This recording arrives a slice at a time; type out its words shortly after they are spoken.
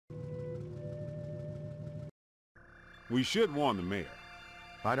We should warn the mayor.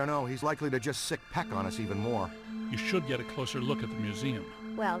 I don't know. He's likely to just sick Peck on us even more. You should get a closer look at the museum.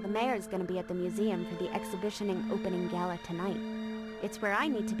 Well, the mayor's gonna be at the museum for the exhibitioning opening gala tonight. It's where I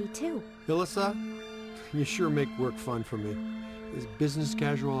need to be too. Hilissa, you sure make work fun for me. Is business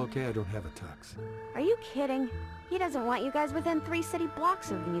casual okay? I don't have a tux. Are you kidding? He doesn't want you guys within 3 city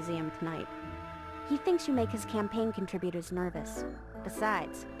blocks of the museum tonight. He thinks you make his campaign contributors nervous.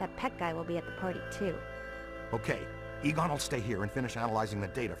 Besides, that Peck guy will be at the party too. Okay, Egon will stay here and finish analyzing the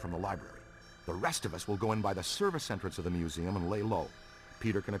data from the library. The rest of us will go in by the service entrance of the museum and lay low.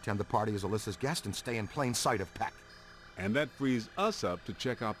 Peter can attend the party as Alyssa's guest and stay in plain sight of Peck. And that frees us up to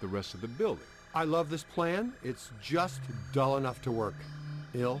check out the rest of the building. I love this plan. It's just dull enough to work.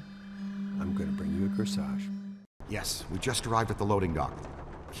 Il, I'm gonna bring you a corsage. Yes, we just arrived at the loading dock.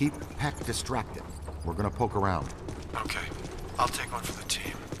 Keep Peck distracted. We're gonna poke around. Okay, I'll take one for the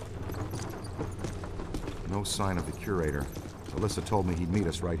team. No sign of the curator. Alyssa told me he'd meet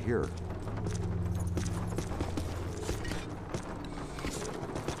us right here.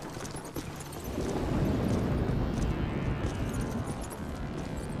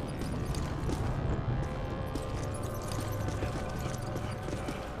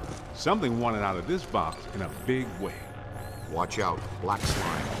 Something wanted out of this box in a big way. Watch out, black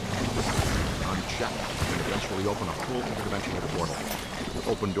slime. Unchecked can eventually open a full interdimensional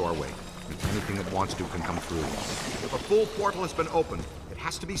portal. Open doorway. Anything that wants to can come through. If a full portal has been opened, it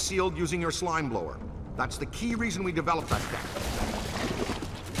has to be sealed using your slime blower. That's the key reason we developed that tech.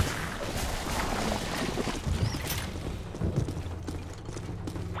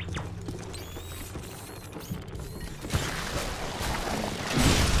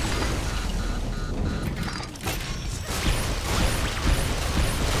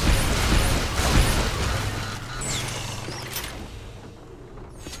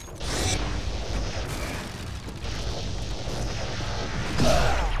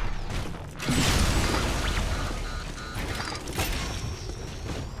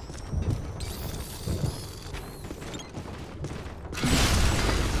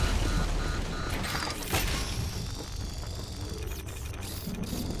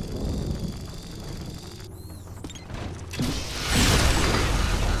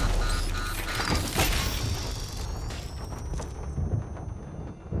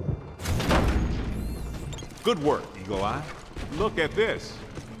 Good work, Eagle Eye. Look at this.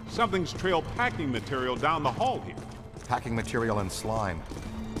 Something's trailed packing material down the hall here. Packing material and slime.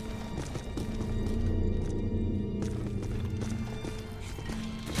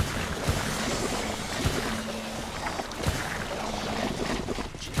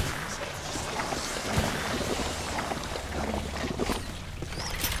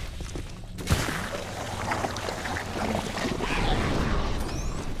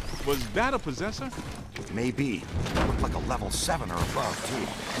 Was that a possessor? Maybe. Looked like a level 7 or above,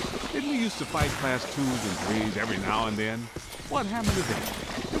 too. Didn't we used to fight class 2s and 3s every now and then? What happened to them?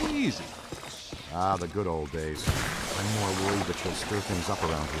 They were easy. Ah, the good old days. I'm more worried that she'll stir things up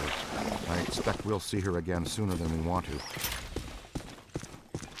around here. I expect we'll see her again sooner than we want to.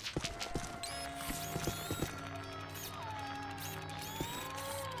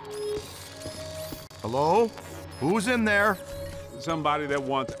 Hello? Who's in there? Somebody that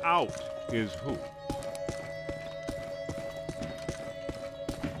wants out is who?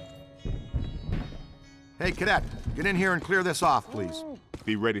 Hey, cadet, get in here and clear this off, please.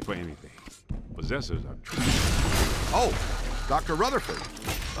 Be ready for anything. Possessors are true. Oh, Dr. Rutherford.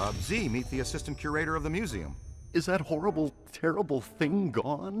 Z, meet the assistant curator of the museum. Is that horrible, terrible thing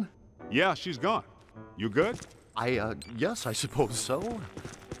gone? Yeah, she's gone. You good? Yes, I suppose so.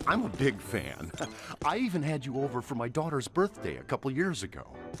 I'm a big fan. I even had you over for my daughter's birthday a couple years ago.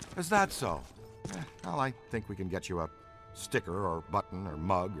 Is that so? Well, I think we can get you a sticker or button or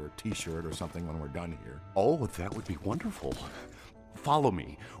mug or t-shirt or something when we're done here. Oh, that would be wonderful. Follow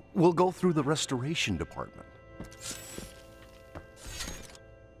me. We'll go through the restoration department.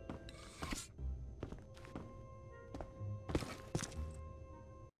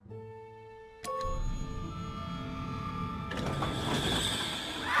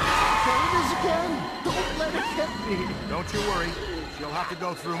 Don't you worry. She'll have to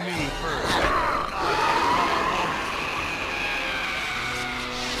go through me first.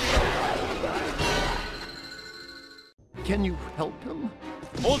 Can you help him?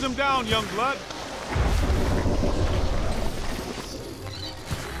 Hold him down, young blood.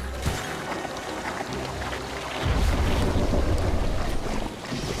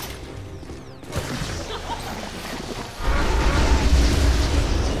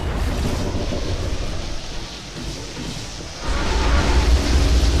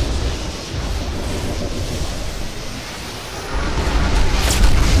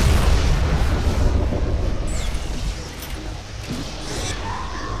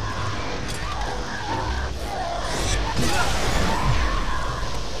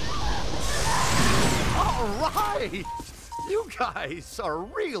 right! You guys are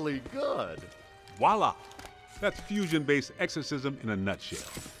really good. Voila! That's fusion-based exorcism in a nutshell.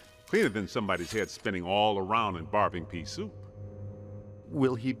 Cleaner than somebody's head spinning all around in barbing pea soup.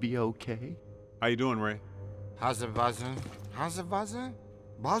 Will he be okay? How you doing, Ray? How's it buzzing? How's it buzzing?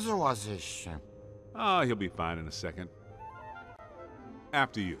 Buzzer was this. Oh, he'll be fine in a second.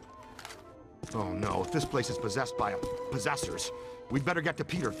 After you. Oh no, if this place is possessed by possessors, we'd better get to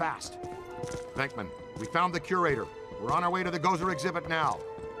Peter fast. Venkman, we found the curator. We're on our way to the Gozer exhibit now.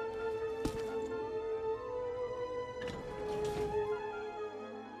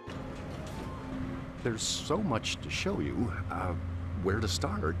 There's so much to show you. Where to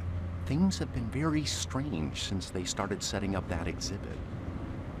start? Things have been very strange since they started setting up that exhibit.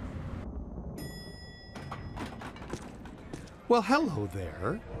 Well, hello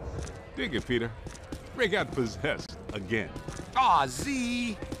there. Dig it, Peter. Ray got possessed again. Aw,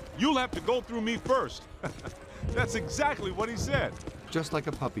 Z! You'll have to go through me first. That's exactly what he said. Just like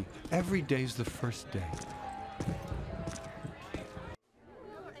a puppy. Every day's the first day.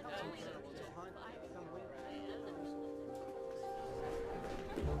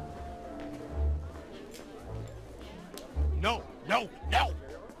 No, no, no!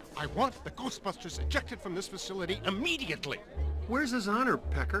 I want the Ghostbusters ejected from this facility immediately! Where's his honor,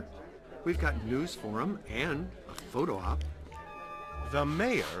 Pecker? We've got news for him and a photo op. The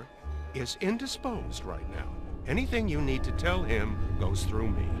mayor is indisposed right now. Anything you need to tell him goes through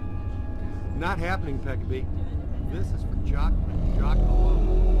me. Not happening, Peckabee. This is for Jock and Jock alone.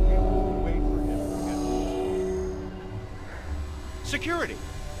 We won't wait for him to get... Security!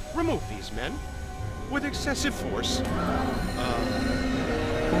 Remove these men. With excessive force.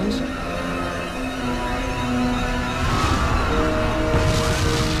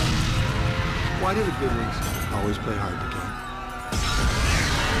 Why do the good ones always play hard to get?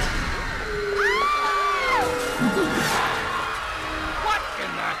 What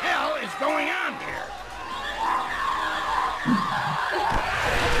in the hell is going on here?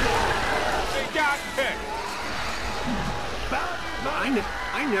 They got picked.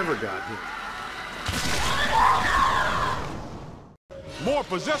 I never got hit. More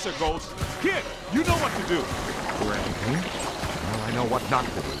possessor ghosts. Kid, you know what to do. Well, I know what not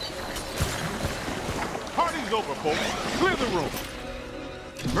to do. Party's over, folks. Clear the room.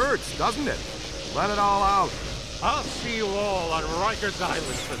 Hurts, doesn't it? Let it all out. I'll see you all on Rikers Island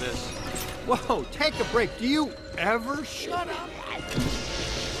for this. Whoa, take a break. Do you ever shut up?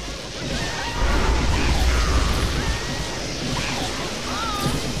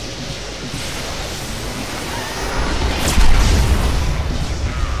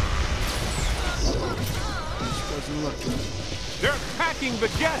 Doesn't look good. They're attacking the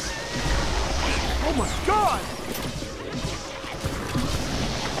guests. Oh my God!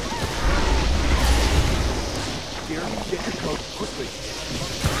 Gary, get your coat quickly.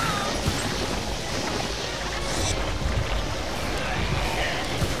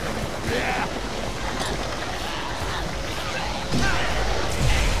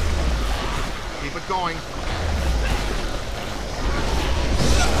 Keep it going.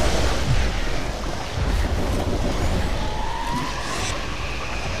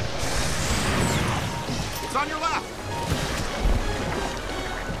 It's on your left.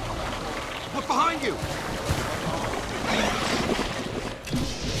 Look behind you.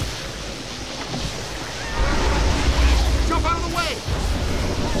 Jump out of the way.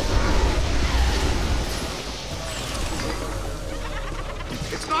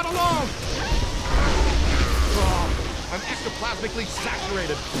 It's not alone. Oh, I'm ectoplasmically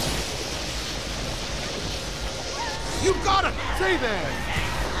saturated. You got it. Say that.